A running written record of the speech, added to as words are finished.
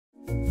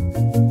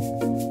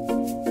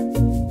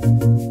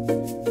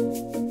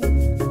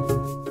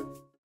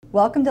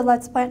Welcome to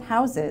Let's Plant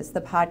Houses,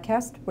 the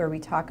podcast where we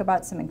talk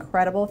about some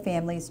incredible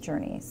families'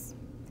 journeys.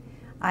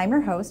 I'm your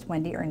host,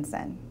 Wendy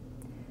Ernson.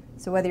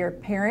 So whether you're a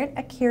parent,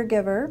 a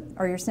caregiver,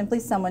 or you're simply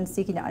someone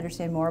seeking to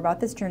understand more about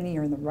this journey,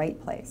 you're in the right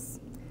place.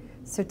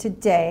 So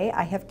today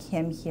I have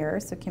Kim here.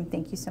 So Kim,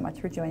 thank you so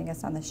much for joining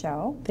us on the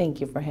show. Thank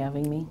you for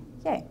having me.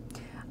 Yay.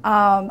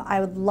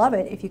 I would love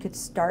it if you could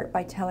start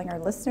by telling our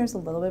listeners a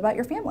little bit about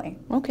your family.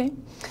 Okay.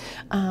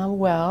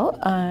 Well,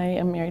 I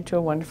am married to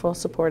a wonderful,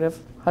 supportive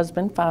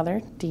husband,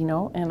 father,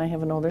 Dino, and I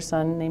have an older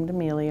son named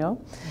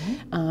Emilio.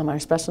 Mm-hmm. Our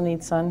special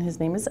needs son, his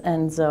name is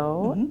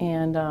Enzo, mm-hmm.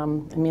 and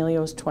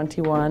Emilio is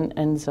 21,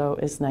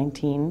 Enzo is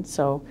 19.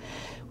 So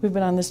we've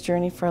been on this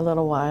journey for a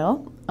little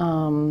while.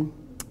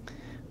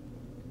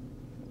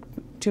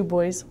 2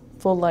 boys.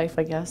 Full life,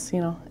 I guess, you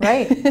know.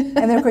 Right. And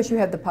then, of course, you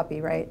had the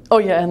puppy, right? Oh,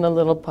 yeah, and the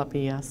little puppy,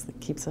 yes, that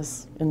keeps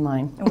us in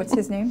line. And what's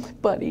his name?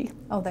 Buddy.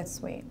 Oh, that's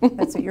sweet.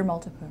 That's sweet. You're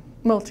Multipoo.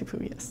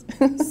 Multipoo, yes.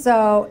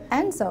 So,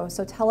 Enzo,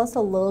 so tell us a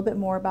little bit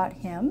more about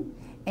him.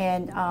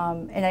 And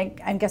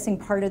I'm guessing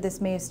part of this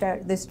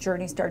this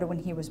journey started when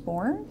he was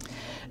born?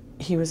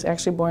 He was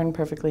actually born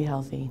perfectly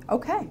healthy.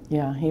 Okay.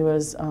 Yeah, he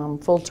was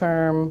full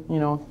term, you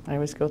know, I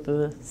always go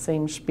through the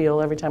same spiel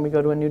every time we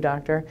go to a new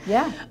doctor.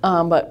 Yeah.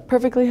 But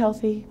perfectly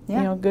healthy, yeah.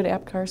 You know, good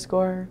APCAR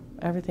score,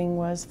 everything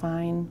was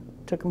fine.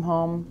 Took him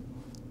home,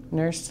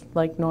 nursed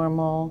like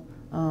normal,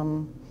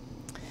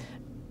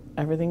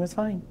 everything was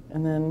fine.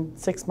 And then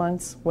 6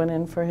 months, went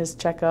in for his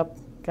checkup,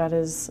 got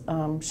his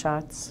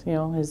shots, you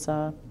know, his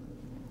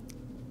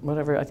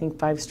whatever, I think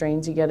 5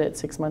 strains you get at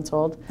 6 months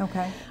old.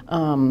 Okay.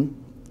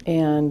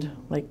 And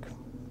like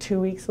 2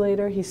 weeks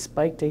later, he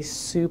spiked a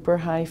super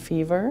high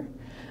fever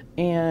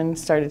and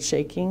started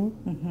shaking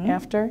mm-hmm.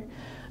 after.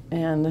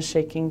 And the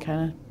shaking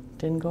kind of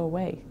didn't go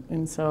away.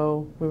 And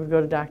so we would go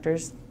to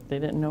doctors. They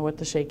didn't know what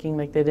the shaking,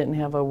 like they didn't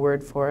have a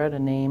word for it, a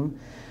name.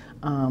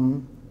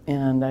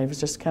 And I was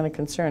just kind of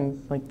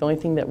concerned. Like the only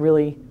thing that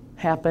really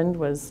happened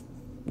was,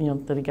 you know,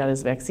 that he got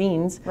his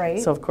vaccines. Right.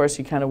 So of course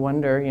you kind of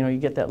wonder, you know, you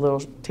get that little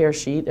tear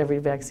sheet, every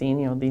vaccine,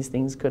 you know, these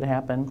things could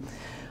happen.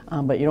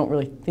 But you don't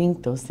really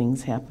think those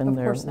things happen.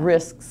 There are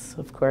risks,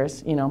 of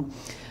course, you know.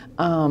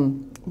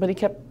 But he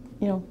kept,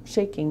 you know,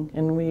 shaking,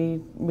 and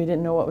we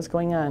didn't know what was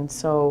going on.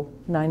 So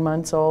 9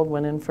 months old,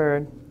 went in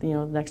for, you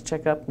know, next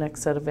checkup,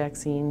 next set of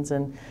vaccines,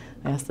 and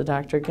I asked the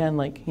doctor again,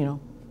 like, you know,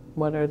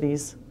 what are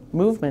these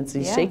movements,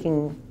 these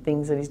shaking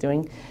things that he's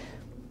doing?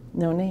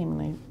 No name,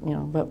 and I, you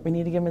know, but we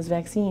need to give him his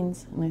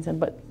vaccines. And I said,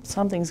 but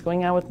something's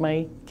going on with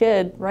my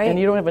kid, right. And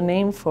you don't have a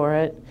name for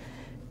it.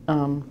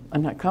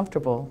 I'm not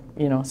comfortable,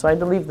 you know, so I had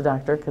to leave the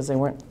doctor because they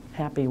weren't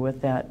happy with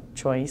that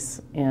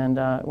choice, and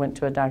went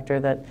to a doctor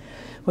that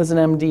was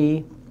an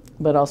MD,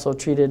 but also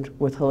treated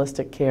with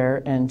holistic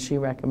care, and she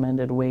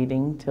recommended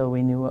waiting till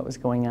we knew what was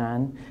going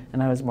on,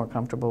 and I was more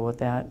comfortable with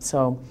that.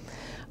 So,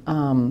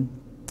 I mean,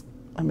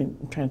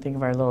 I'm trying to think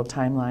of our little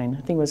timeline.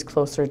 I think it was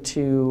closer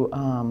to,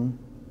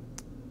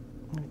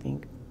 I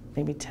think,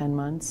 maybe 10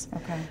 months.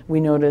 Okay.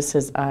 We noticed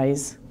his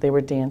eyes, they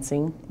were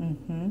dancing.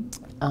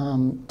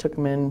 Mm-hmm. Took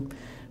him in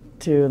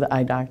to the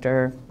eye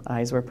doctor.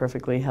 Eyes were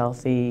perfectly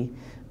healthy,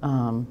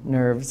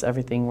 nerves,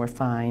 everything were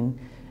fine.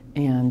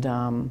 And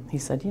he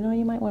said, you know,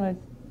 you might want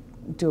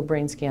to do a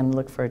brain scan and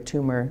look for a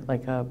tumor,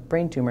 like a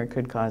brain tumor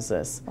could cause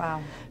this.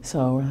 Wow.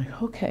 So we're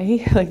like,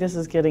 okay, like this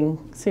is getting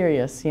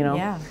serious, you know.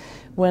 Yeah.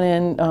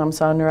 Went in,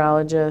 saw a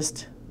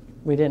neurologist.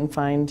 We didn't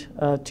find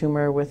a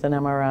tumor with an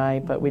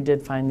MRI, but we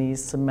did find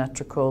these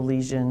symmetrical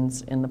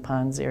lesions in the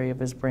pons area of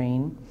his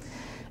brain.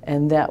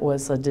 And that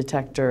was a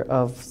detector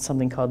of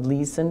something called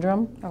Lee's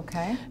syndrome.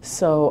 Okay.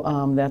 So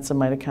that's a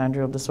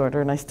mitochondrial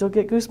disorder, and I still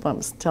get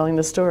goosebumps telling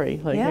the story,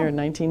 like here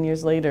 19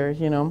 years later,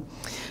 you know.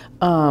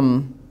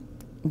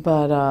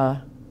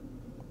 But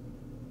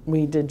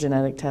we did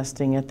genetic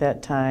testing at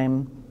that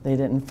time. They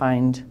didn't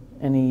find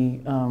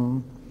any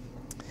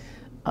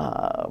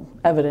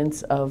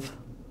evidence of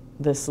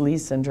this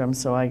Lee's syndrome,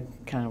 so I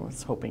kind of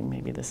was hoping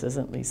maybe this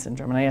isn't Lee's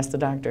syndrome. And I asked the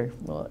doctor,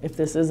 well, if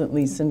this isn't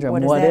Lee's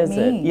syndrome, what is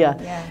it?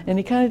 Yeah. And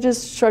he kind of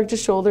just shrugged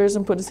his shoulders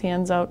and put his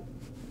hands out,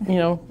 you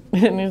know,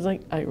 and he was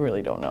like, I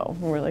really don't know.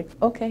 And we're like,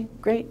 okay,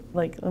 great.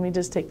 Like, let me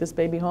just take this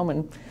baby home.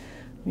 And,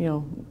 you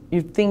know,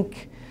 you'd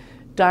think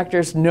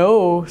doctors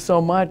know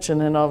so much,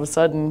 and then all of a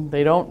sudden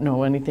they don't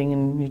know anything,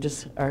 and you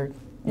just are...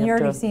 And you're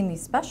already seeing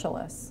these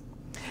specialists,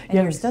 and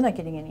you're still not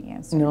getting any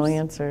answers. No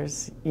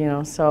answers, you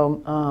know,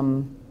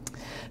 so...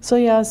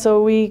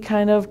 So we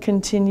kind of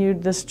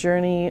continued this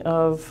journey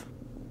of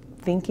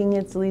thinking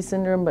it's Lee's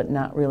syndrome, but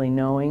not really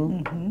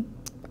knowing.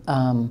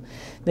 Mm-hmm.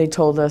 They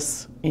told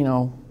us, you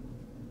know,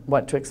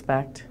 what to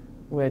expect,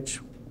 which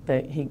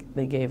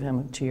they gave him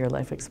a 2-year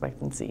life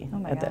expectancy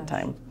at that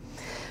time.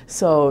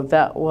 So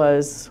that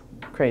was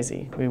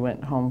crazy. We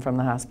went home from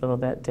the hospital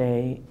that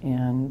day,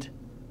 and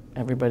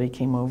everybody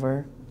came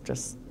over.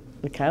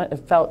 It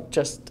felt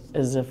just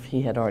as if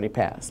he had already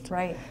passed.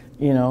 Right.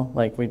 You know,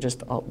 like we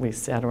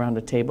sat around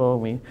a table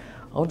and we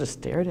all just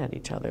stared at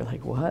each other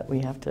like, what?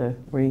 We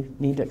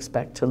need to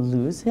expect to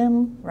lose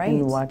him? Right.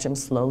 And watch him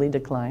slowly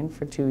decline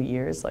for 2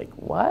 years? Like,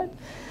 what?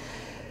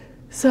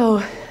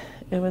 So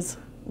it was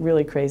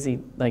really crazy.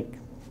 Like,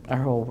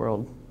 our whole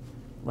world,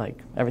 like,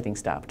 everything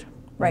stopped.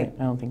 Right.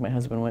 I don't think my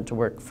husband went to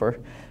work for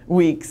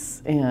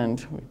weeks,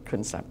 and we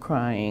couldn't stop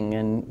crying,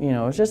 and, you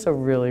know, it was just a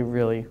really,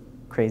 really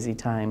crazy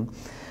time.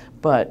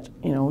 But,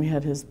 you know, we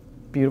had his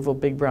beautiful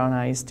big brown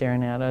eyes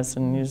staring at us,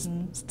 and he was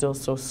still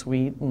so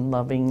sweet and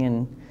loving,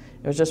 and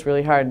it was just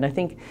really hard. And I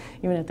think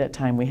even at that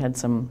time we had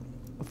some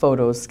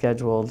photos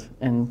scheduled,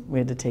 and we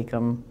had to take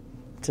them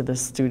to the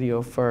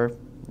studio for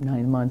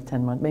 9 months,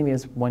 10 months, maybe it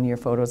was 1 year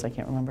photos, I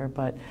can't remember,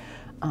 but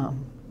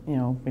you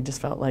know, we just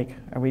felt like,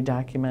 are we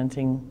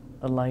documenting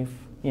a life?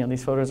 You know,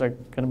 these photos are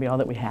going to be all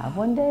that we have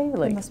one day?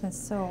 Like, it must have been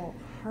so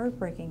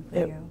heartbreaking for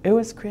you. It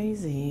was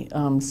crazy.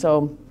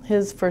 So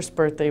his first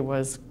birthday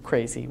was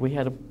crazy. We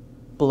had a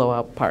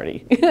blowout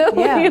party.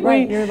 Yeah,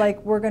 right. You're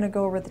like, we're going to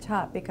go over the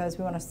top because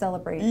we want to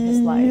celebrate his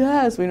life.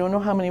 Yes, we don't know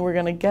how many we're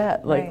going to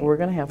get. Like, right. We're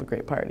going to have a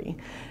great party.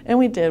 And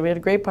we did. We had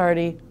a great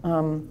party.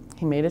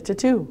 He made it to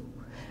 2.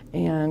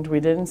 And we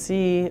didn't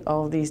see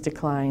all of these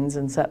declines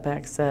and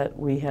setbacks that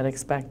we had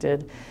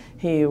expected.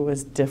 He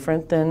was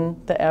different than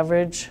the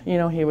average. You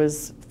know, he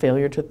was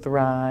failure to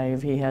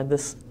thrive. He had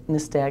this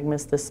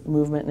nystagmus, this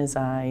movement in his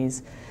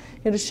eyes.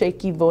 He had a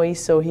shaky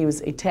voice, so he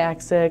was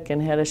ataxic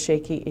and had a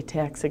shaky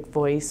ataxic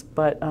voice,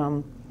 but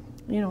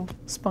you know,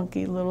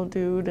 spunky little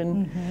dude,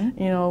 and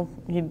you know,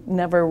 he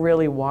never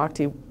really walked.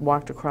 He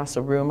walked across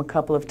a room a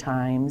couple of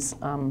times,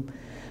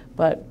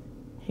 but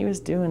he was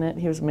doing it.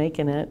 He was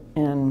making it,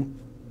 and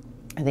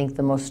I think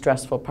the most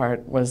stressful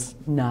part was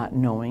not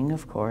knowing,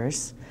 of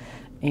course,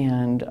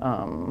 and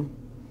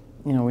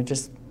you know, we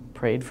just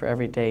prayed for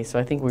every day. So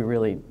I think we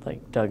really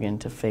like dug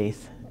into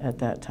faith at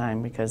that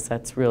time, because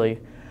that's really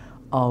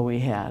all we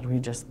had. We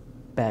just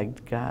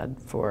begged God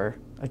for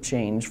a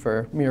change,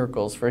 for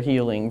miracles, for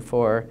healing,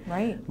 for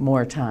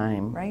more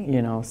time. Right.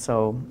 You know,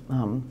 so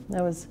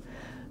that was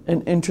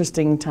an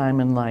interesting time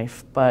in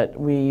life. But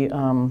we,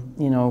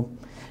 you know,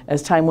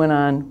 as time went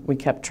on, we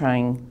kept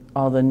trying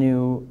all the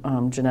new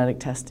genetic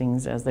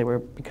testings as they were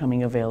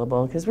becoming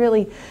available, because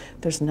really,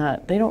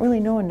 they don't really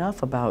know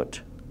enough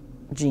about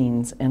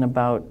genes and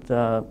about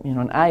the, you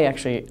know, and I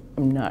actually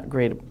am not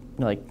great.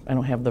 Like, I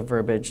don't have the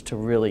verbiage to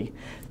really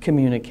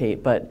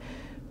communicate, but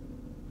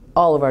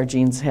all of our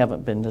genes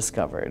haven't been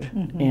discovered.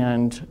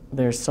 And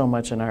there's so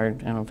much in our, I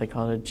don't know if they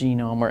call it a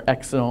genome or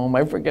exome,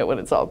 I forget what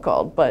it's all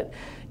called, but,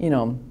 you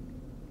know,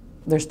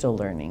 they're still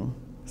learning.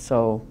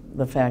 So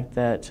the fact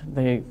that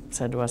they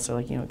said to us, they're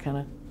like, you know, it kind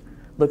of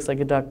looks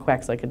like a duck,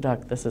 quacks like a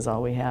duck, this is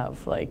all we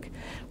have. Like,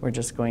 we're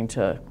just going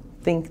to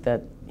think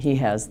that he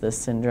has this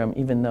syndrome,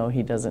 even though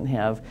he doesn't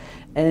have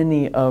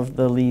any of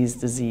the Lee's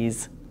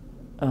disease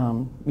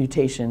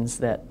mutations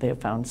that they have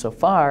found so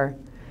far.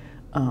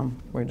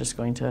 We're just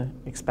going to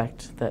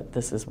expect that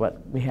this is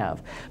what we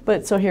have.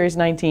 But so here he's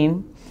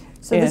 19.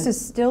 So this is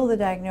still the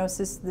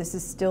diagnosis, this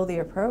is still the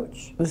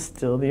approach? This is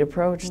still the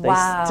approach.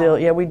 Wow. They still,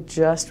 yeah, we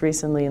just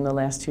recently in the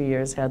last 2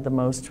 years had the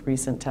most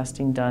recent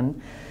testing done.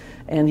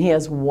 And he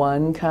has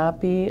 1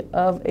 copy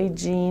of a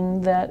gene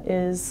that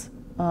is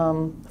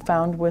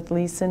found with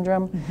Lee's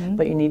syndrome,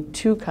 but you need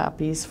 2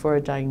 copies for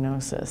a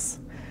diagnosis.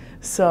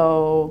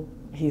 So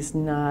he's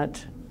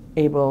not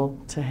able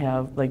to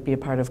have, like, be a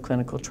part of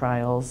clinical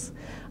trials.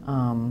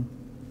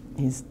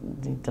 He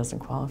doesn't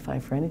qualify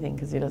for anything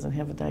because he doesn't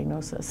have a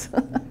diagnosis.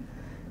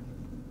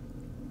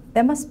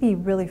 That must be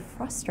really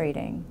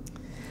frustrating.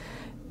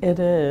 It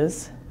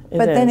is.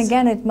 But then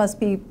again, it must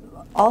be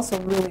also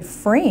really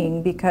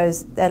freeing,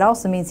 because that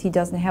also means he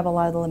doesn't have a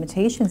lot of the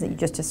limitations that you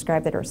just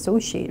described that are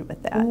associated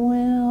with that.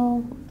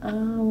 Well,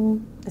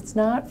 it's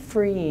not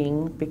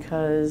freeing,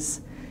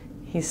 because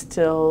he's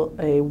still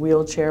a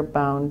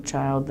wheelchair-bound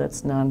child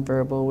that's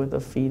nonverbal with a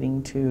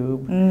feeding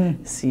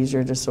tube,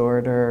 seizure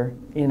disorder.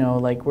 You know,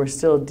 like, we're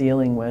still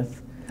dealing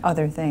with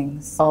other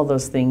things. All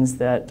those things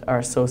that are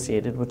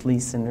associated with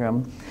Lee's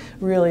syndrome.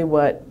 Really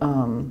what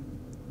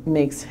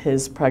makes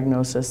his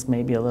prognosis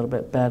maybe a little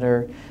bit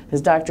better,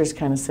 his doctors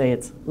kind of say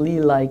it's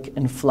Lee-like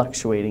and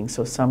fluctuating.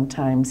 So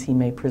sometimes he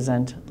may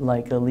present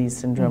like a Lee's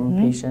syndrome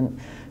patient,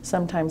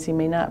 sometimes he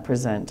may not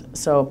present.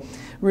 So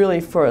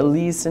really, for a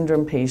Lee's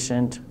syndrome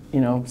patient,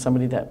 you know,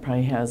 somebody that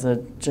probably has a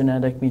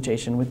genetic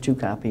mutation with 2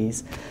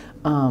 copies,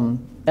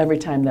 every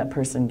time that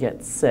person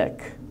gets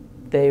sick,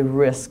 they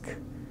risk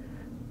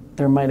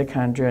their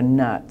mitochondria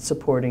not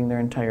supporting their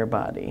entire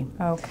body.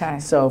 Okay.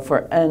 So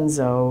for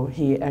Enzo,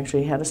 he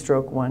actually had a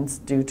stroke once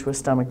due to a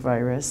stomach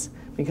virus,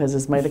 because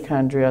his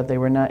mitochondria, they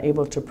were not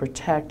able to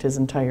protect his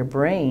entire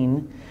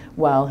brain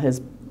while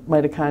his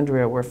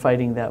mitochondria were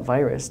fighting that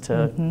virus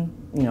to,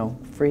 you know,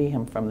 free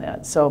him from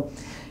that. So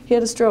he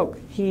had a stroke.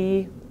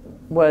 He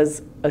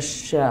was a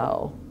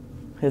shell,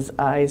 his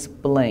eyes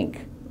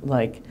blank,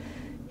 like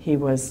he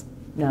was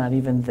not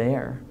even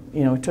there.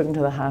 You know, we took him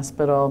to the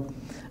hospital,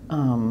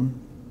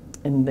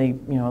 and they,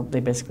 you know, they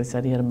basically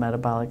said he had a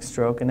metabolic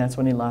stroke, and that's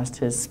when he lost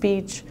his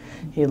speech.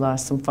 He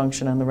lost some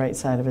function on the right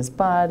side of his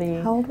body.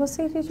 How old was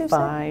he, did you say?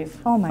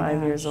 5. Oh my gosh.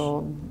 5 years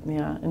old,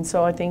 yeah. And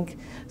so I think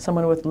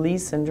someone with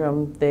Lee's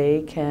syndrome,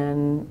 they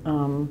can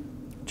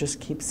just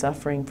keep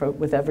suffering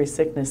with every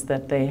sickness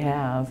that they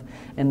have,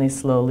 and they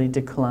slowly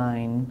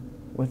decline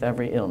with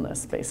every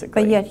illness,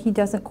 basically. But yet he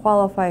doesn't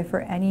qualify for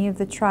any of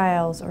the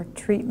trials or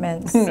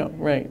treatments. No,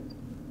 right.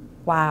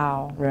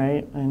 Wow.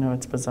 Right, I know,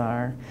 it's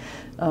bizarre.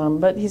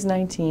 But he's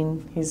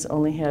 19. He's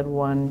only had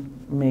one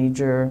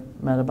major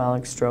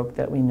metabolic stroke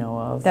that we know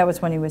of. That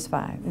was when he was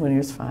 5? When he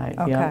was 5,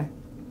 okay. Yeah.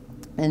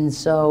 And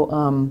so,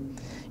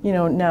 you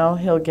know, now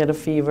he'll get a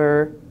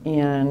fever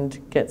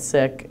and get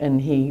sick, and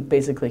he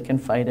basically can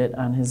fight it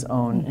on his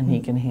own, and he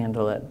can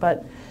handle it.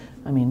 But,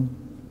 I mean,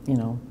 you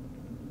know,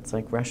 it's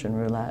like Russian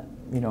roulette.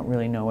 You don't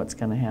really know what's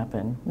going to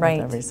happen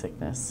with every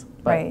sickness.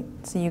 But right.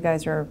 So you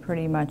guys are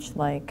pretty much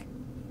like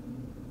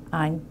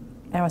on,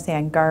 I don't want to say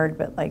on guard,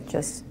 but like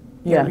just,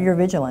 you're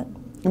vigilant.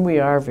 We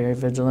are very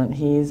vigilant.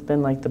 He's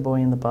been like the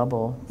boy in the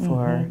bubble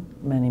for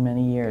many,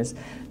 many years.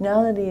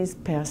 Now that he's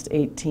past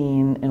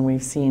 18 and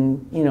we've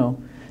seen, you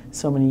know,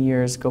 so many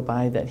years go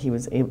by that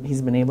he's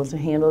been able to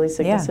handle these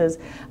sicknesses,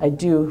 I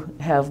do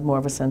have more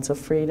of a sense of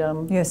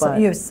freedom. You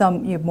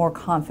have more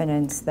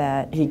confidence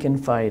that he can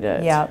fight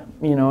it. Yeah.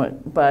 You know,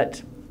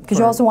 but because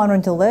you also want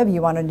him to live,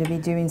 you want him to be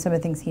doing some of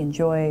the things he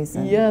enjoys.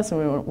 And yes,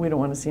 and we don't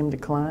want to see him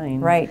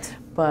decline. Right.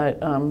 But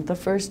the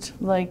first,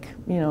 like,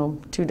 you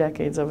know, 2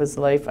 decades of his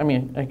life, I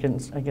mean, I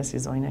guess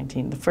he's only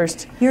 19. The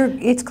first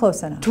it's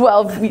close enough.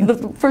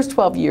 The first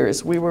 12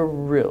 years, we were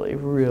really,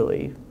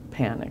 really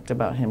panicked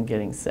about him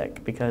getting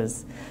sick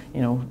because, you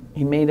know,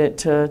 he made it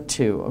to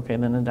 2. Okay,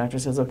 then the doctor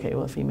says, okay,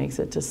 well, if he makes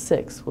it to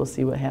 6, we'll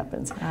see what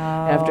happens.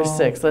 After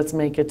 6, let's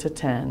make it to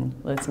 10.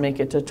 Let's make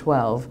it to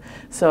 12.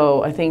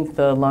 So I think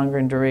the longer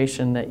in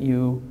duration that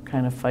you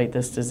kind of fight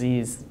this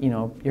disease, you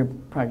know, your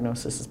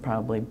prognosis is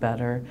probably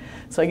better.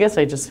 So I guess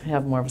I just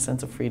have more of a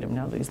sense of freedom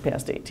now that he's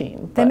past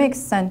 18. That makes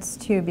sense,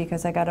 too,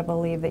 because I got to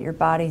believe that your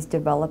body's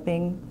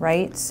developing,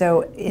 right?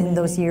 So in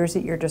those years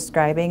that you're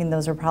describing, and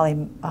those are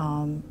probably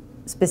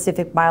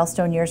specific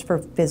milestone years for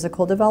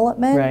physical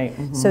development. Right.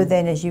 So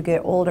then as you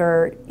get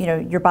older, you know,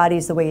 your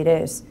body's the way it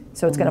is.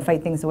 So it's going to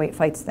fight things the way it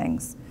fights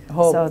things.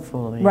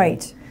 Hopefully. So,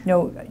 right.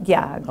 No,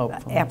 yeah,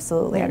 Hopefully.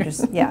 Absolutely. I'm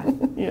just, yeah.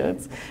 Yeah,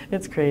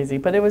 it's crazy.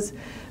 But it was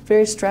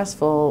very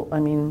stressful. I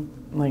mean,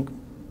 like,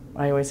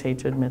 I always hate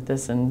to admit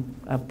this and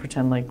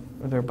pretend like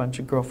there are a bunch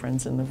of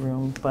girlfriends in the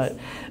room. But,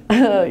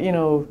 you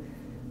know,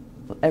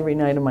 every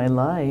night of my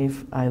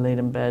life, I laid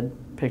in bed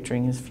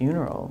picturing his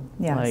funeral.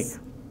 Yes.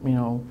 Like, you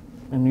know,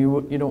 and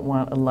you don't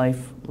want a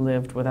life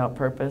lived without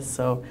purpose.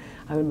 So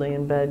I would lay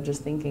in bed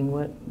just thinking,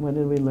 what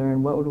did we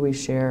learn? What would we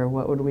share?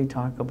 What would we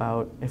talk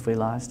about if we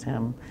lost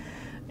him?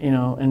 You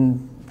know,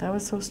 and that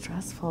was so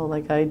stressful.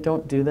 Like, I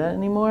don't do that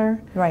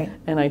anymore. Right.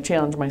 And I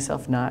challenge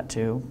myself not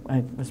to.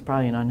 It was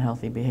probably an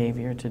unhealthy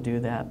behavior to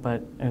do that,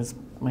 but it was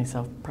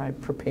myself probably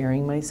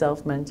preparing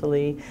myself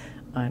mentally.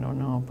 I don't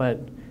know, but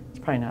it's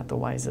probably not the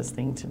wisest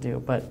thing to do.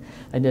 But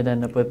I did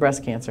end up with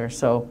breast cancer,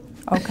 so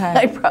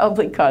I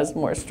probably caused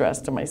more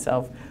stress to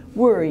myself,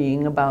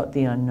 worrying about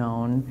the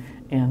unknown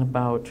and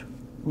about,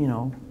 you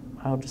know,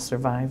 how to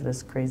survive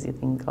this crazy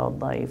thing called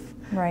life.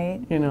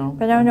 Right. You know.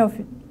 But I don't know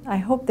if, I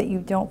hope that you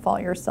don't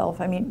fault yourself.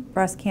 I mean,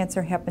 breast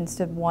cancer happens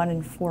to 1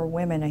 in 4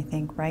 women, I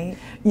think, right?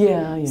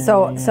 Yeah.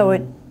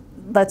 So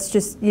let's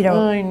just, you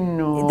know. I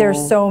know.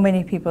 There's so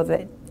many people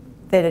that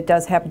it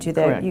does happen to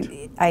that.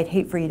 Correct. I'd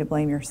hate for you to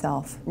blame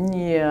yourself.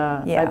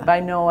 Yeah. I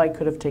know I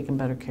could have taken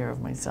better care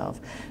of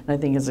myself. And I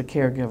think as a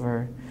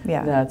caregiver,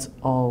 that's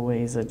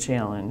always a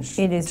challenge.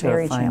 It is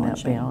very challenging. To find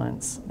challenging. that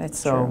balance.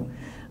 That's true. So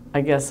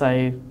I guess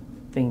I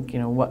think, you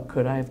know, what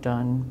could I have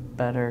done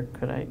better?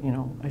 Could I, you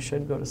know, I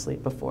should go to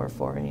sleep before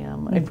 4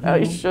 a.m. I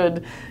probably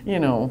should, you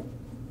know,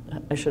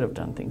 I should have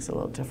done things a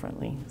little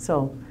differently.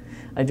 So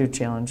I do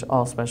challenge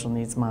all special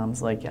needs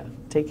moms, like,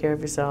 take care of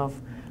yourself.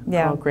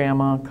 Call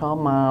grandma, call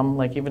mom,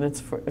 like even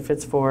if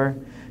it's for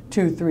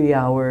 2-3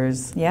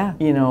 hours,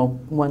 you know,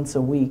 once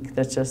a week.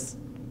 That's just,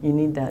 you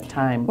need that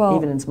time,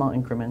 even in small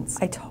increments.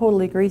 I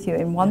totally agree with you.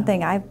 And one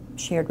thing I've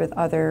shared with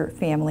other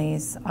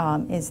families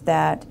is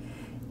that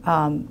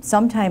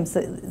sometimes,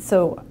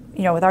 so,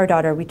 you know, with our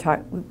daughter,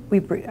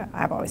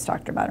 I've always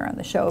talked about her on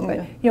the show, but,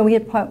 you know, we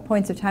had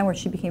points of time where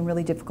she became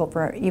really difficult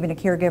for even a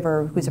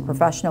caregiver who's a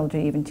professional to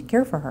even to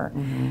care for her,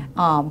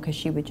 because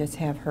she would just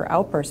have her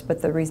outbursts.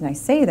 But the reason I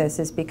say this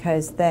is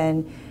because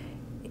then,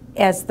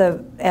 as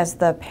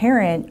the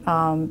parent,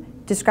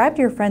 describe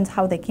to your friends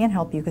how they can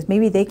help you, because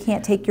maybe they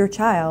can't take your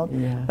child,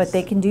 but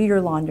they can do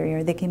your laundry,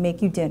 or they can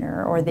make you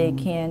dinner, or they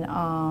can,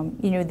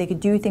 you know, they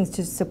could do things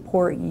to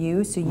support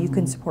you so you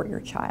can support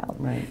your child.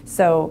 Right.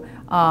 So,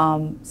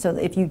 so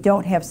if you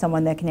don't have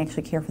someone that can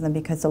actually care for them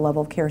because the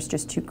level of care is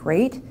just too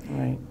great,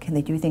 can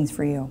they do things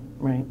for you?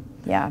 Right.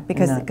 Yeah,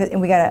 because and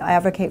we got to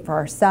advocate for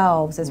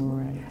ourselves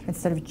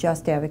instead of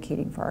just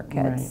advocating for our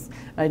kids.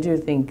 Right. I do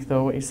think,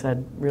 though, what you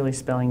said, really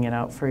spelling it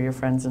out for your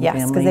friends and family.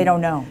 Yes, because they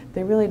don't know.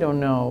 They really don't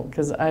know,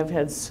 because I've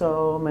had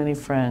so many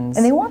friends.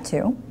 And they want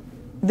to.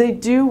 They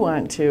do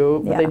want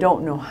to, but they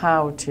don't know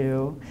how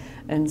to.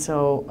 And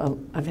so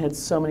I've had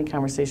so many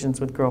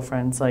conversations with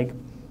girlfriends, like,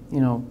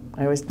 you know,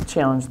 I always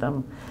challenge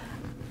them.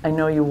 I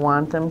know you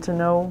want them to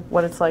know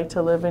what it's like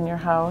to live in your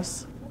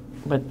house,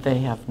 but they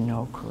have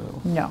no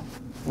clue. No.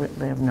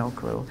 They have no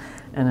clue.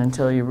 And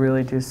until you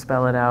really do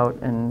spell it out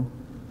and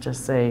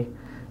just say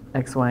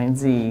X, Y, and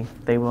Z,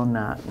 they will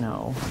not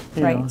know.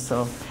 You know?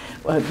 So,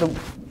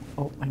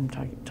 I'm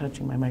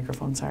touching my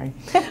microphone, sorry.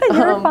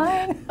 You're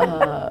fine.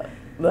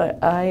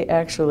 But I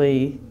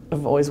actually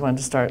have always wanted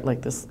to start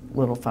like this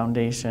little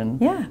foundation.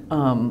 Yeah.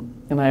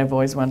 And I have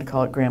always wanted to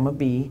call it Grandma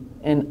B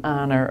in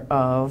honor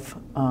of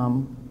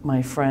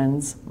my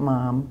friend's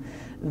mom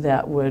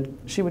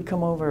she would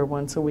come over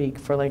once a week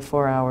for like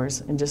 4 hours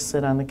and just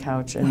sit on the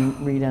couch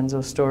and read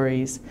Enzo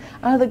stories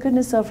out of the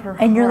goodness of her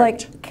heart. And you're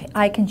like,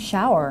 I can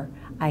shower,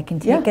 I can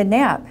take a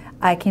nap,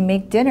 I can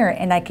make dinner,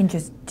 and I can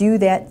just do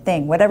that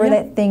thing. Whatever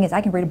that thing is,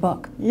 I can read a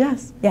book.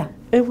 Yes. Yeah.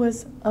 It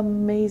was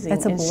amazing.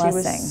 That's a blessing.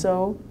 And she was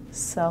so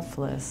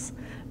selfless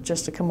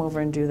just to come over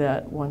and do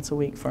that once a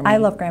week for me. I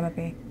love Grandma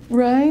B.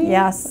 Right?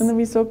 Yes. And that'd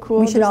be so cool.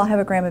 We should all have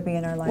a Grandma B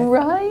in our life.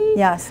 Right?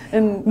 Yes.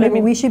 And maybe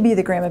we should be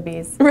the Grandma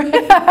Bs. Right.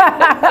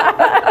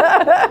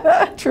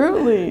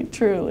 Truly,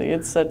 truly.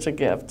 It's such a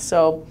gift.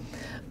 So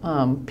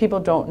people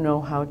don't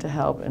know how to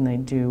help, and they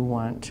do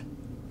want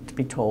to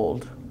be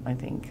told, I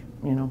think,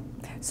 you know.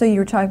 So you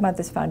were talking about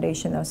this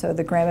foundation, though. So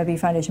the Grandma B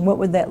Foundation, what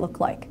would that look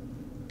like?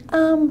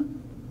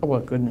 Well,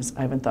 goodness,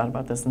 I haven't thought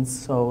about this in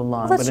so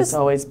long, but it's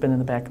always been in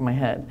the back of my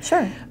head.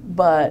 Sure.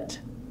 But,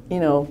 you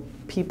know,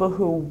 people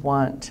who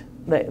want,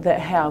 that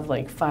have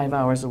like 5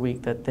 hours a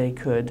week that they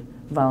could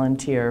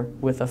volunteer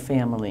with a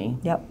family.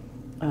 Yep.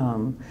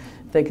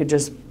 They could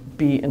just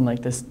be in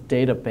like this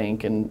data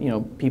bank, and, you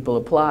know, people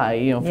apply,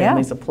 you know,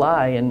 families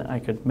apply, and I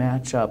could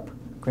match up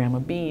Grandma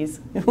B's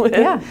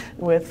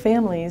with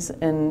families.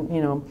 And,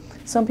 you know,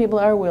 some people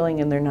are willing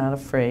and they're not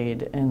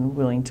afraid and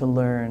willing to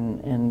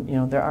learn, and, you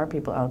know, there are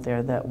people out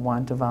there that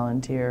want to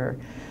volunteer.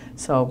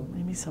 So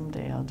maybe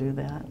someday I'll do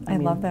that. I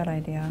mean, love that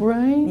idea.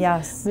 Right?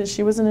 Yes.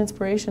 She was an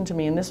inspiration to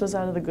me, and this was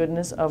out of the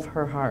goodness of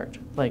her heart.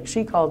 Like,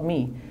 she called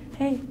me,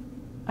 hey,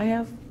 I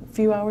have a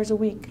few hours a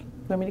week.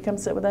 You want me to come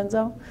sit with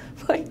Enzo?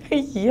 I'm like,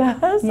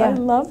 yes, I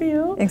love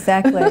you.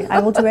 Exactly. I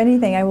will do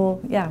anything. I will,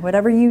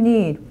 whatever you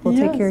need, we'll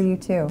take care of you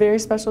too. Very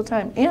special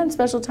time. And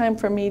special time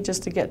for me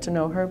just to get to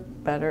know her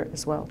better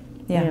as well.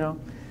 Yeah. You know,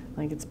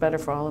 like, it's better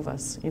for all of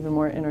us. Even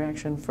more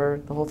interaction for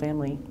the whole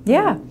family.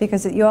 Yeah,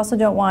 because you also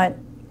don't want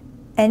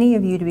any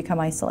of you to become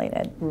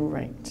isolated.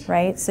 Right.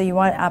 Right? So you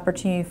want an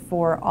opportunity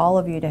for all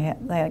of you to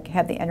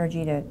have the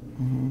energy to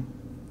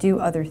do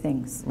other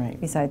things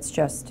besides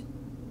just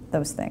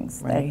those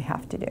things that you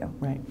have to do.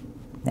 Right.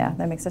 Yeah,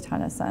 that makes a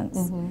ton of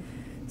sense.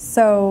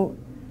 So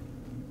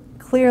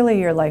clearly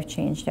your life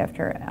changed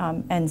after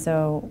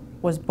Enzo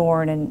was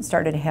born and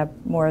started to have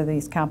more of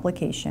these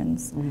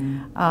complications.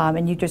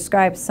 And you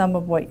described some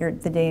of what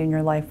the day in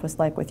your life was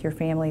like with your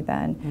family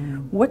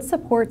then. What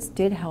supports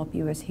did help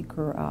you as he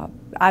grew up?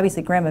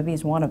 Obviously, Grandma B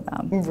is one of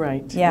them.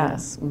 Right, yeah.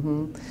 Yes. I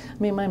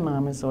mean, my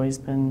mom has always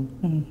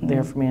been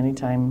there for me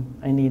anytime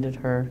I needed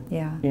her.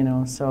 Yeah. You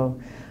know, so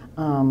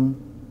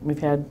we've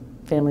had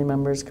family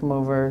members come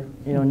over,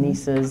 you know,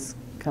 nieces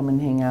come and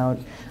hang out.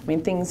 I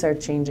mean, things are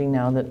changing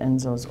now that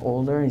Enzo's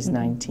older. He's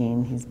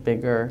 19, he's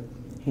bigger,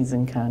 he's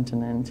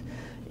incontinent.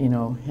 You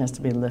know, he has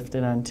to be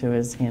lifted onto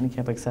his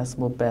handicap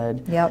accessible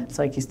bed. Yep. It's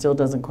like he still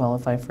doesn't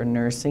qualify for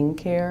nursing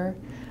care.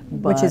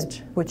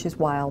 But, which is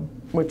wild.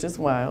 Which is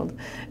wild.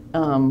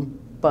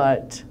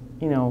 But,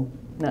 you know,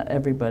 not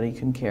everybody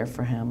can care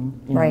for him.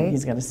 You know,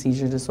 he's got a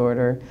seizure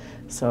disorder,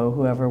 so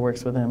whoever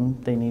works with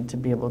him, they need to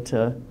be able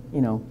to,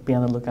 you know, be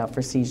on the lookout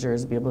for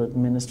seizures, be able to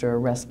administer a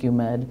rescue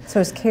med. So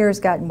his care has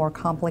gotten more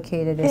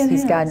complicated as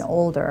he's gotten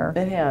older.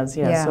 It has,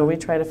 yeah. So we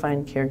try to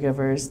find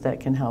caregivers that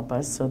can help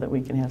us so that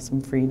we can have some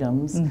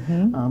freedoms,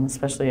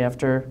 especially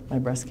after my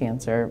breast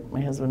cancer.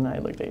 My husband and I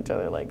looked at each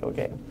other like,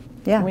 okay,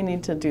 we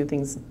need to do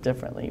things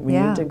differently. We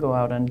need to go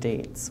out on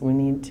dates. We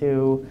need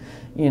to,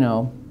 you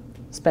know,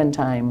 spend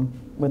time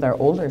with our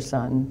older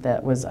son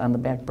that was on the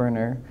back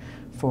burner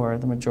for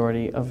the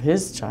majority of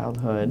his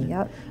childhood.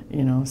 Yep.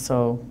 You know,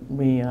 so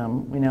we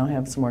now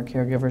have some more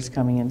caregivers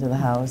coming into the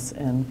house,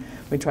 and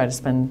we try to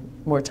spend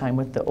more time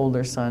with the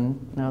older son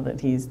now that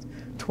he's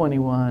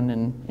 21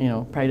 and, you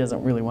know, probably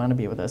doesn't really want to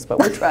be with us, but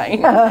we're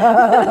trying.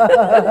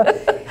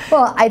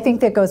 Well, I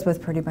think that goes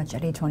with pretty much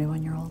any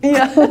 21-year-old.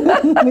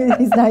 Yeah.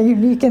 He's not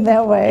unique in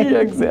that way. Yeah,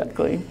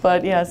 exactly.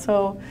 But yeah,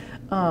 so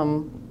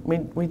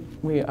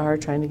we are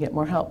trying to get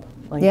more help.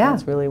 Like,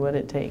 that's really what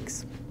it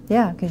takes.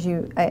 Yeah, because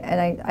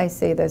I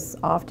say this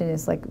often,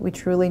 is like, we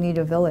truly need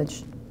a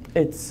village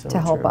to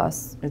help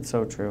us. It's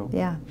so true.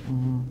 Yeah,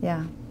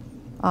 yeah.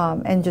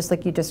 And just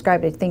like you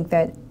described, I think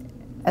that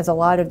as a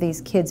lot of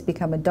these kids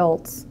become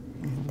adults,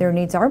 their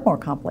needs are more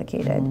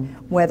complicated,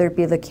 whether it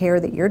be the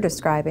care that you're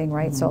describing,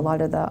 right? So a lot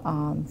of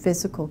the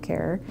physical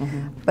care,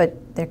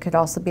 but there could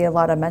also be a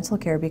lot of mental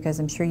care, because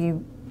I'm sure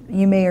you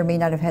may or may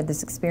not have had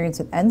this experience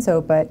with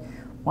Enzo, but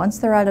once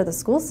they're out of the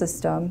school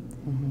system,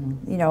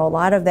 you know, a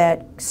lot of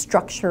that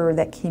structure,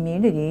 that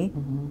community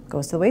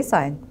goes to the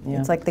wayside.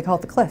 It's like they call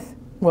it the cliff.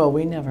 Well,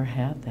 we never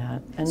had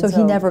that. And so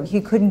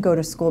he couldn't go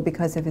to school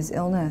because of his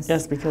illness?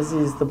 Yes, because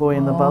he's the boy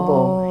in the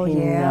bubble. He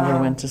never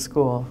went to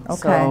school. Okay.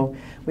 So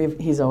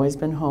he's always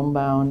been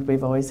homebound.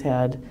 We've always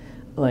had,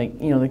 like,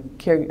 you know,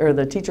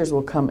 the teachers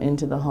will come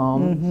into the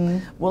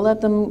home. We'll let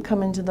them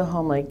come into the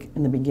home like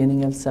in the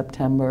beginning of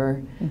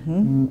September.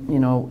 You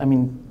know, I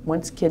mean,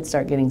 once kids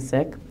start getting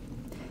sick.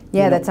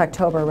 Yeah, that's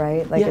October,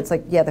 right? Like it's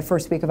like the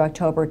first week of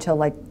October till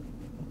like,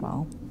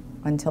 well,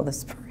 until the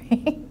spring.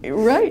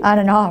 Right. On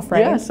and off, right?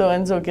 Yeah, so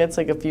Enzo gets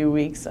like a few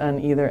weeks on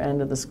either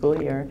end of the school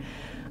year.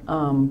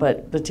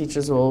 But the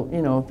teachers will,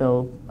 you know,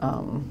 they'll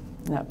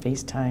not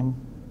FaceTime.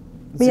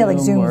 Yeah, like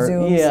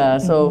Zooms. Yeah,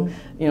 so,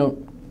 you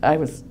know, I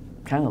was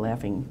kind of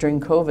laughing. During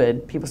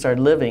COVID, people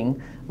started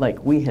living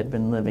like we had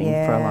been living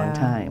for a long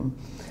time.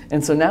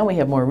 And so now we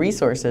have more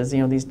resources,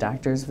 you know, these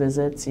doctor's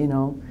visits, you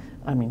know,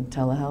 I mean,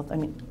 telehealth, I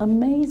mean,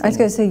 amazing. I was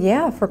going to say,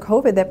 yeah, for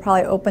COVID, that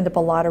probably opened up a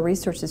lot of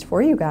resources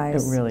for you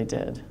guys. It really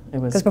did. It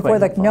was because before,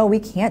 like, no, we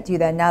can't do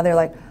that. Now they're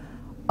like,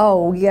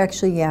 oh, we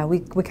actually,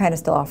 we kind of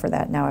still offer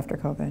that now after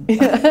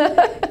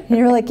COVID. And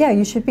you're like, yeah,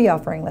 you should be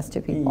offering this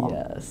to people.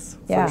 Yes,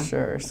 for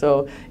sure.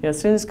 So, you know, as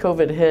soon as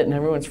COVID hit and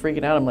everyone's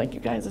freaking out, I'm like, you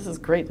guys, this is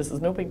great. This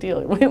is no big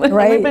deal. We've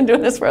been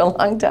doing this for a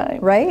long time.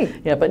 Right.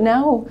 Yeah, but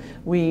now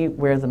we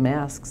wear the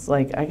masks.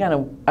 Like,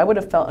 I would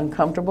have felt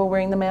uncomfortable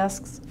wearing the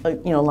masks, like,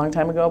 you know, a long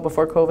time ago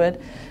before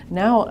COVID.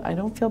 Now I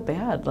don't feel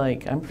bad.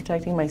 Like, I'm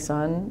protecting my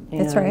son,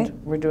 and that's right.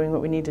 We're doing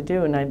what we need to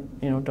do, and I,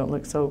 you know, don't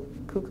look so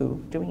cuckoo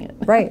doing it.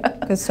 Right,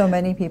 because so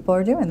many people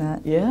are doing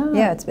that. Yeah.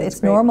 Yeah,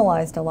 it's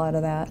normalized a lot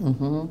of that.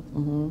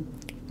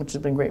 Which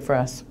has been great for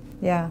us.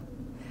 Yeah.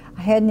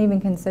 I hadn't even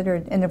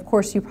considered, and of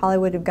course you probably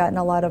would have gotten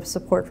a lot of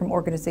support from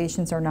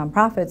organizations or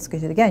nonprofits,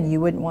 because again, you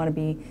wouldn't want to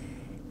be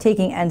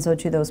taking Enzo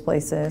to those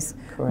places,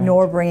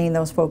 nor bringing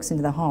those folks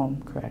into the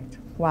home. Correct.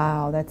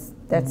 Wow,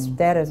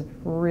 that is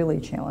really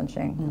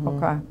challenging.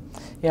 Okay.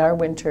 Yeah, our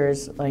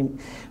winters, like,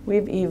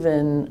 we've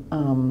even,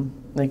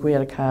 like, we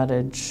had a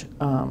cottage,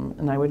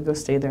 and I would go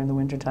stay there in the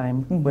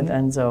wintertime with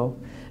Enzo,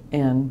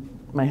 and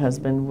my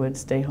husband would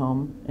stay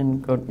home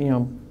and go, you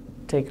know,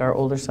 take our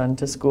older son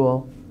to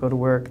school, go to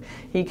work.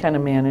 He kind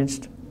of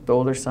managed the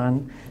older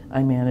son.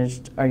 I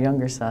managed our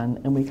younger son,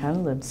 and we kind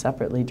of lived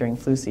separately during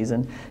flu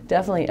season.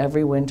 Definitely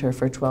every winter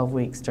for 12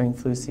 weeks during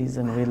flu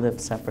season, we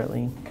lived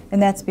separately.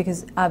 And that's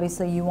because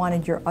obviously you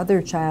wanted your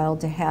other child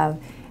to have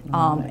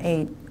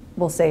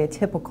we'll say a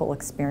typical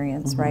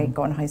experience, right?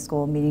 Going to high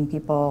school, meeting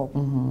people,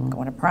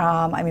 going to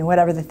prom, I mean,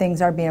 whatever the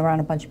things are, being around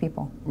a bunch of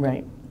people.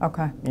 Right.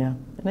 Okay. Yeah,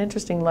 an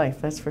interesting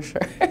life, that's for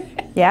sure.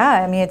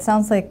 Yeah, I mean, it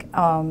sounds like,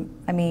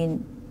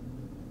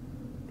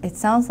 it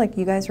sounds like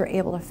you guys were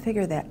able to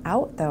figure that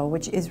out, though,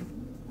 which is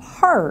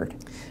hard.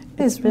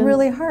 It's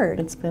really hard.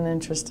 It's been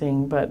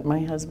interesting, but my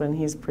husband,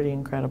 he's pretty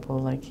incredible.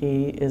 Like,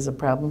 he is a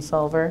problem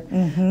solver,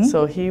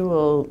 so he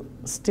will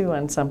stew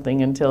on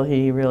something until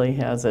he really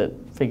has it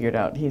figured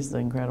out. He's the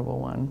incredible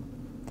one.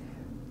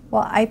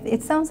 Well,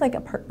 it sounds like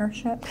a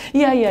partnership.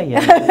 Yeah.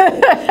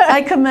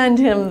 I commend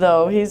him,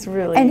 though. He's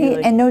really,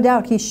 and no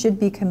doubt he should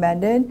be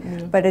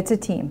commended, but it's a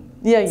team.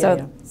 Yeah.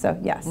 So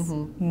yes.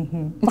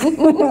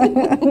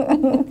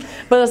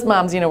 But us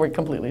moms, you know, we're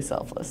completely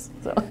selfless.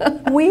 So.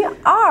 We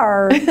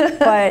are,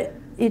 but,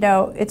 you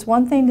know, it's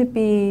one thing to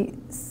be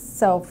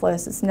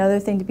selfless. It's another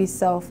thing to be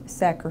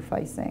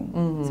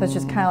self-sacrificing. So it's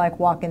just kind of like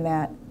walking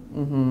that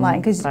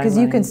line, because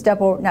you can step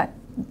over.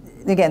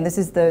 Again, this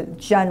is the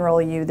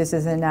general you. This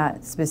is a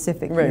not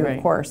specific you,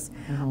 of course.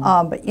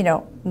 But, you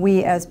know,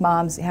 we as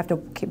moms have to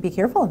be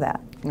careful of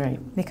that. Right.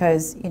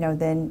 Because, you know,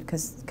 then,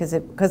 because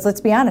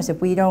let's be honest, if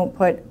we don't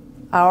put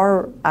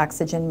our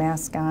oxygen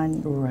mask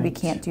on, we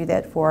can't do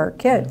that for our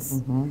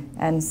kids.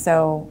 And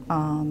so,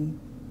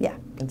 yeah.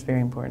 It's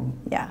very important.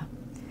 Yeah.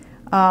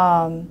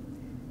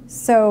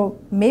 So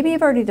maybe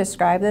you've already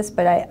described this,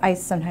 but I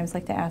sometimes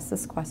like to ask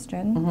this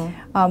question.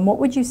 What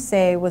would you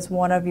say was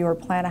one of your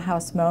plan a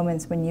house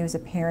moments when you as a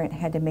parent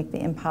had to make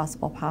the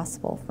impossible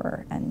possible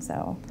for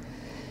Enzo?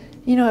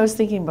 You know, I was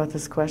thinking about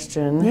this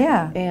question.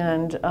 Yeah.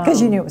 And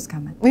because you knew it was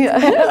coming.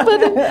 Yeah,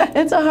 but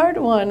it's a hard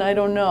one. I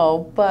don't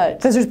know, but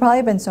because there's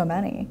probably been so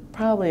many.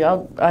 Probably.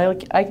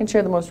 I can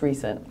share the most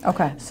recent.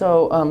 Okay.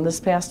 So this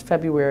past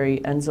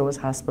February, Enzo was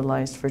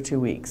hospitalized for 2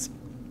 weeks,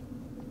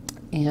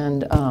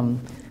 and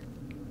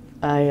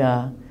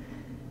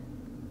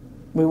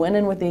we went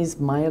in with these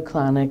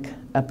myoclonic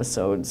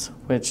episodes,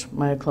 which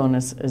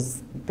myoclonus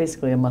is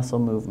basically a muscle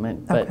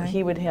movement. But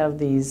he would have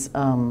these,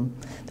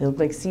 they look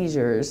like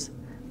seizures,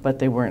 but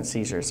they weren't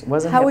seizures. It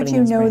wasn't How would happening you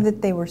in his know brain.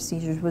 that they were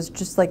seizures? Was it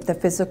just like the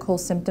physical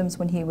symptoms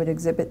when he would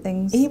exhibit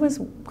things? He was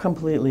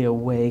completely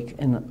awake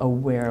and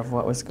aware of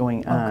what was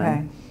going on.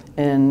 Okay.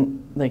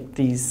 And like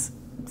these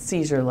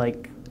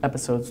seizure-like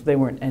episodes, they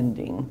weren't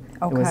ending.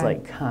 Okay. It was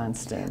like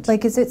constant.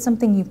 Like, is it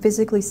something you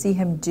physically see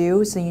him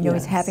do, so you know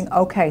he's having,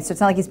 okay, so it's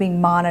not like he's being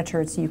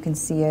monitored so you can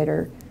see it,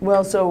 or?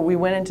 Well, so we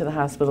went into the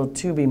hospital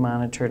to be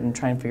monitored and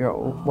try and figure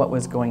out what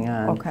was going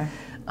on. Okay.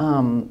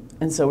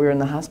 And so we were in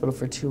the hospital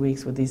for 2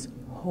 weeks with these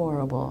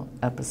horrible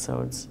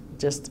episodes,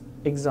 just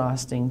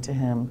exhausting to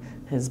him,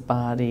 his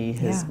body,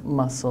 his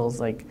muscles,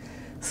 like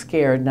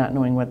scared, not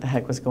knowing what the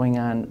heck was going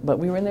on. But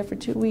we were in there for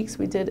 2 weeks.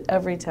 We did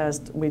every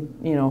test. We,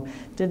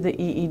 did the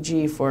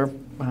EEG for,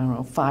 I don't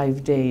know,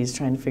 5 days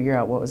trying to figure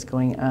out what was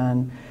going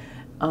on.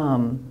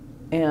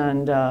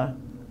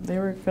 They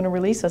were going to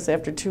release us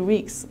after 2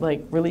 weeks,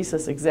 release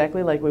us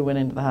exactly like we went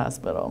into the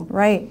hospital.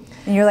 Right,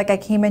 and you're like, I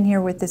came in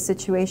here with this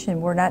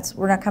situation. We're not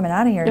coming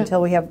out of here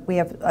until we have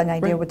an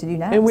idea what to do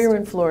next. And we were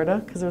in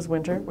Florida because it was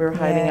winter. We were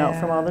hiding out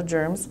from all the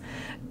germs,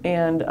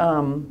 and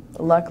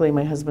luckily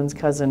my husband's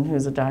cousin,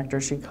 who's a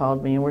doctor, she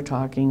called me and we're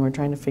talking. We're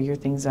trying to figure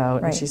things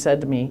out, and she said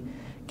to me,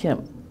 "Kim,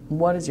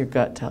 what does your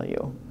gut tell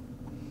you?"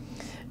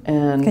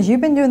 And because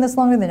you've been doing this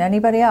longer than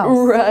anybody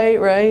else.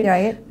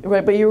 Right.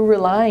 But you're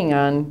relying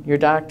on your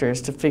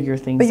doctors to figure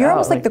things out. But you're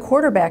almost like the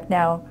quarterback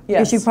now,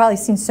 because Yes. you've probably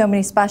seen so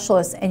many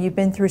specialists and you've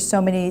been through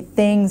so many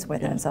things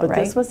with Enzo, But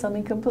right? this was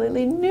something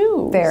completely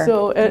new. Fair.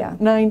 So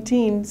at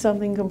 19,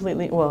 something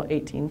completely,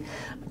 18,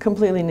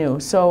 completely new.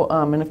 So,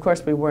 and of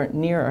course we weren't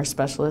near our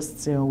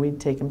specialists. We'd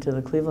take him to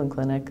the Cleveland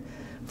Clinic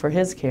for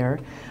his care.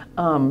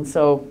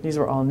 So these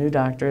were all new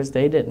doctors.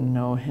 They didn't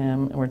know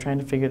him, and we're trying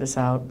to figure this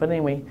out. But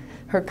anyway,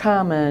 her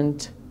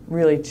comment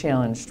really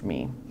challenged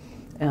me.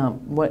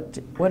 What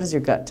does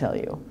your gut tell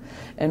you?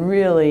 And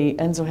really,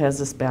 Enzo has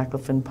this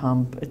baclofen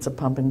pump. It's a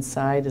pump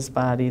inside his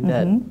body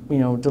that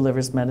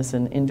delivers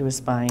medicine into his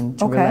spine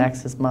to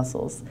relax his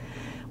muscles.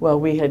 Well,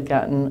 we had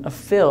gotten a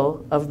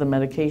fill of the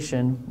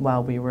medication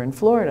while we were in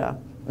Florida,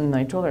 and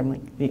I told her, I'm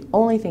like, the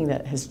only thing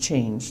that has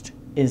changed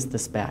is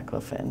this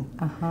baclofen.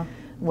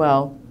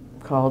 Well,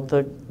 called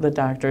the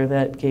doctor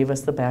that gave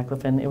us the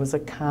baclofen. It was a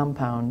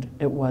compound.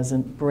 It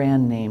wasn't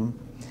brand name.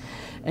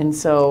 And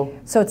so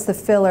it's the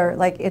filler,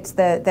 like it's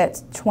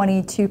that's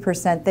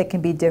 22% that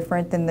can be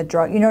different than the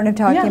drug. You know what I'm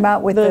talking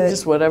about? With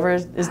just whatever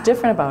is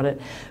different about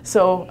it.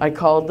 So I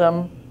called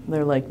them.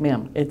 They're like,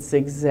 "Ma'am, it's the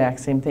exact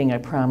same thing. I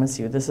promise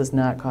you, this is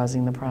not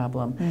causing the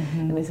problem."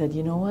 And they said,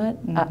 "You know what?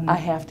 I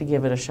have to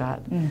give it a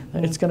shot.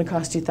 It's going to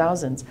cost you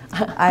thousands.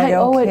 I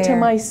owe it to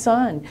my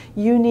son.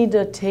 You need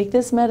to take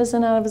this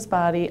medicine out of his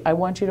body. I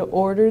want you to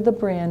order the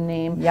brand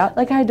name."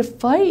 Like I had to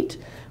fight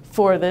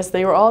for this.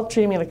 They were all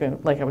treating me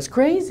like I was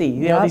crazy.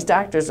 You know, these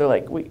doctors are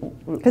like,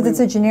 because it's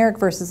a generic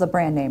versus a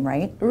brand name,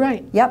 right?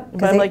 Right. Yep.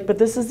 But I'm like, but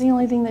this is the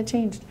only thing that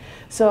changed.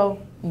 So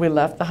we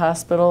left the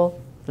hospital.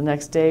 The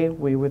next day,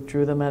 we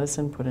withdrew the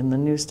medicine, put in the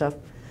new stuff.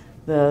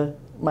 The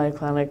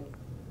myoclonic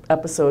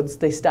episodes,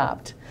 they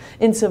stopped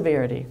in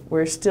severity.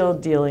 We're still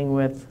dealing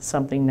with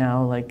something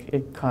now, like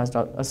it caused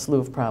a slew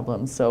of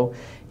problems. So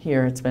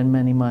here it's been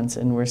many months,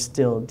 and we're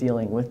still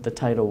dealing with the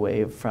tidal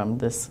wave from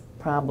this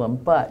problem.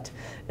 But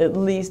at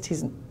least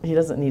he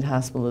doesn't need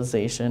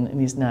hospitalization,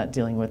 and he's not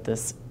dealing with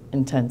this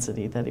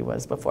intensity that he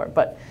was before.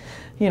 But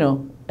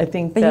I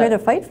think But you had to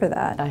fight for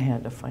that. I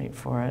had to fight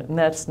for it, and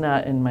that's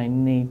not in my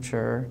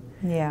nature.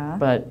 Yeah.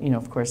 But,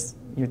 of course,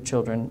 your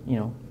children,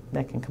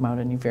 that can come out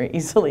on you very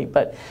easily.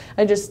 But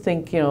I just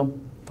think,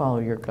 follow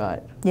your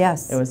gut.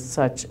 Yes. It was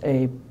such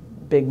a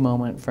big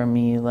moment for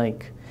me,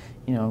 like,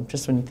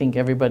 just when you think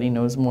everybody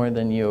knows more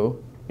than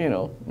you,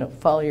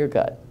 follow your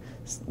gut.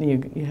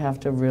 You have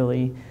to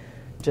really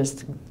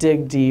just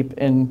dig deep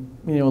and,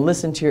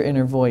 listen to your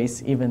inner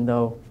voice, even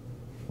though,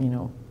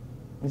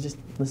 just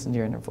listen to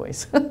your inner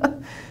voice.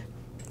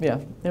 Yeah,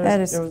 it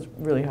was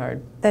really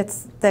hard.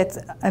 That's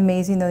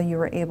amazing, though, you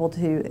were able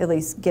to at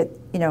least get,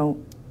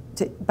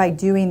 by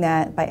doing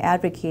that, by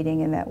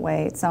advocating in that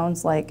way, it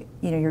sounds like,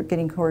 you're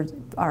getting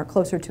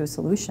closer to a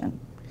solution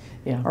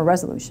or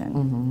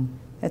resolution.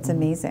 It's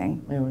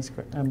amazing. It was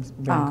great. I'm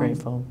very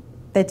grateful.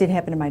 That did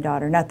happen to my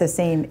daughter. Not the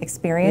same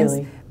experience,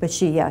 Really?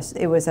 but yes,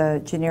 it was a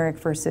generic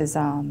versus,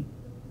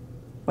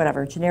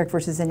 generic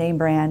versus a name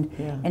brand,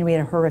 and we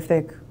had a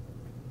horrific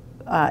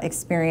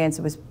experience.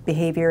 It was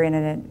behavior and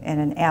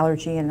an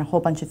allergy and a whole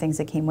bunch of things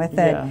that came with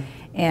it,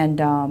 and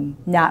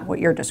not what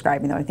you're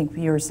describing, though. I think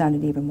yours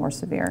sounded even more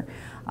severe.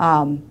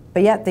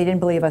 But yeah, they didn't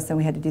believe us, and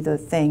we had to do the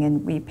thing,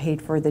 and we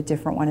paid for the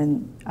different one,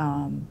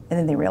 and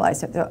then they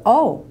realized that,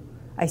 oh,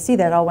 I see,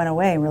 that all went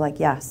away, and we're like,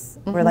 yes.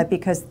 We're like,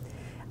 because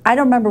I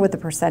don't remember what the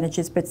percentage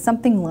is, but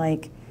something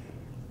like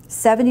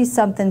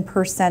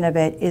 70-something% of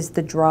it is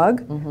the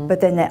drug,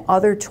 but then that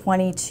other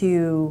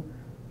 22%,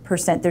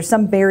 there's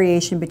some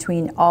variation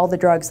between all the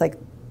drugs, like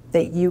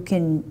that you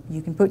can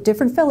put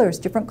different fillers,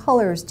 different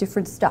colors,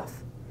 different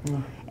stuff.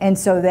 And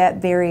so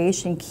that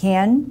variation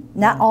can,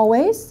 not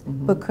always,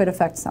 but could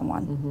affect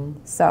someone.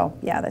 So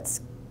yeah,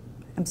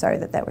 I'm sorry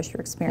that was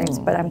your experience,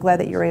 but I'm glad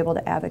that you were able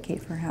to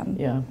advocate for him.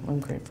 Yeah, I'm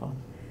grateful.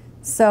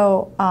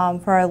 So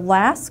for our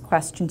last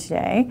question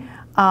today,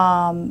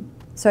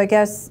 so I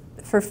guess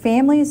for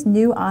families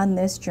new on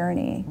this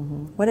journey,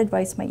 what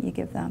advice might you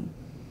give them?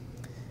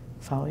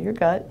 Follow your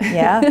gut.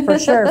 Yeah, for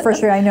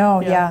sure, I know,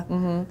 yeah.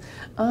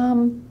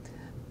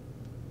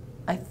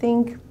 I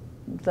think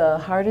the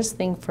hardest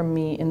thing for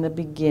me in the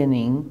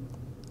beginning,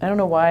 I don't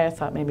know why I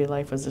thought maybe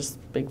life was this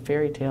big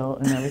fairy tale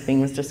and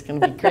everything was just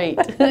going to be great,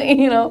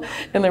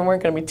 and there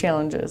weren't going to be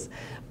challenges.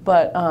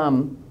 But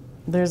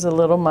there's a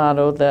little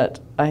motto that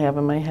I have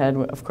in my head.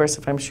 Of course,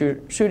 if I'm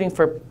shooting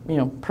for,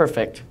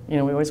 perfect, we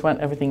always want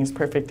everything as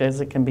perfect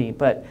as it can be,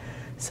 but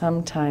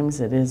sometimes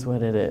it is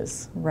what it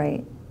is.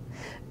 Right.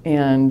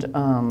 And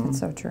that's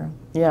so true.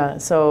 Yeah,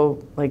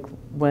 so like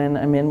when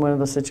I'm in one of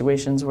those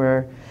situations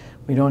where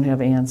we don't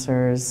have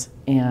answers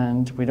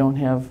and we don't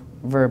have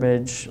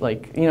verbiage,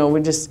 like,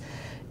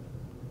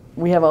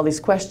 we have all these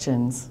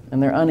questions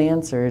and they're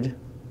unanswered,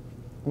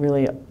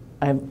 really,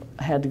 I've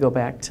had to go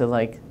back to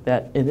like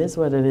that it is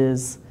what it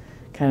is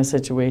kind of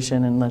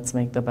situation, and let's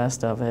make the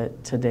best of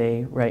it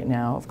today, right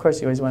now. Of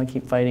course, you always want to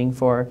keep fighting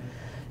for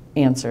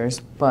answers,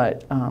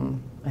 but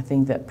I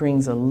think that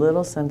brings a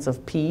little sense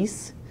of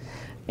peace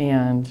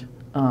and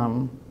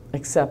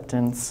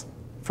acceptance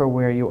for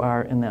where you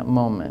are in that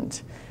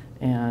moment.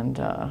 And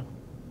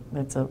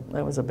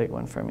that was a big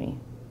one for me.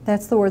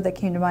 That's the word that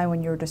came to mind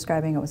when you were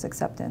describing it, was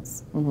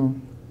acceptance. Mm-hmm.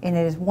 And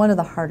it is one of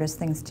the hardest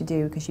things to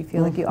do, because you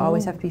feel like you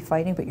always have to be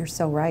fighting, but you're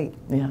so right.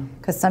 Yeah.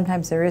 Because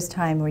sometimes there is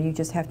time where you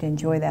just have to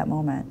enjoy that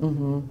moment.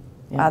 Mm-hmm.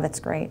 Yeah. Wow,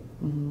 that's great.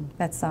 Mm-hmm.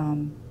 That's,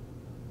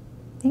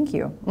 thank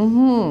you.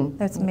 Mm-hmm.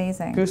 That's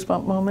amazing.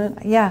 Goosebump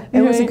moment? Yeah,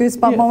 it was a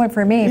goosebump moment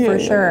for me, for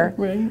sure.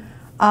 Right.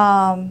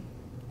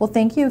 Well,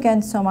 thank you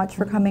again so much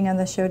for coming on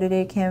the show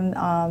today, Kim.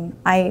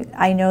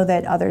 I know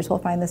that others will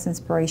find this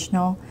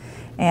inspirational,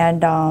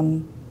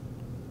 and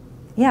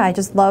yeah,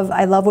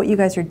 I love what you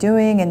guys are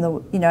doing,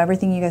 and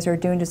everything you guys are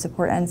doing to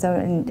support Enzo,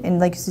 and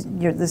like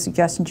the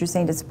suggestions you're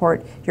saying to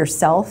support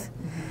yourself.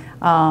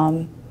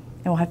 And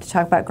we'll have to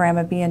talk about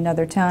Grandma B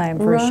another time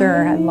for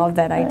sure. I love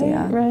that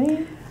idea.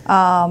 Right.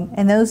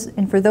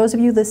 And for those of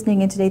you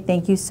listening in today,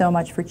 thank you so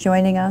much for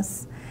joining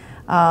us.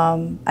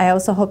 I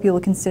also hope you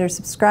will consider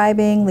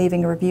subscribing,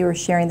 leaving a review, or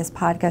sharing this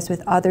podcast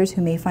with others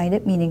who may find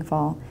it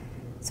meaningful.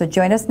 So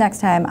join us next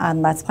time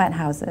on Let's Plant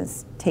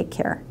Houses. Take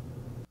care.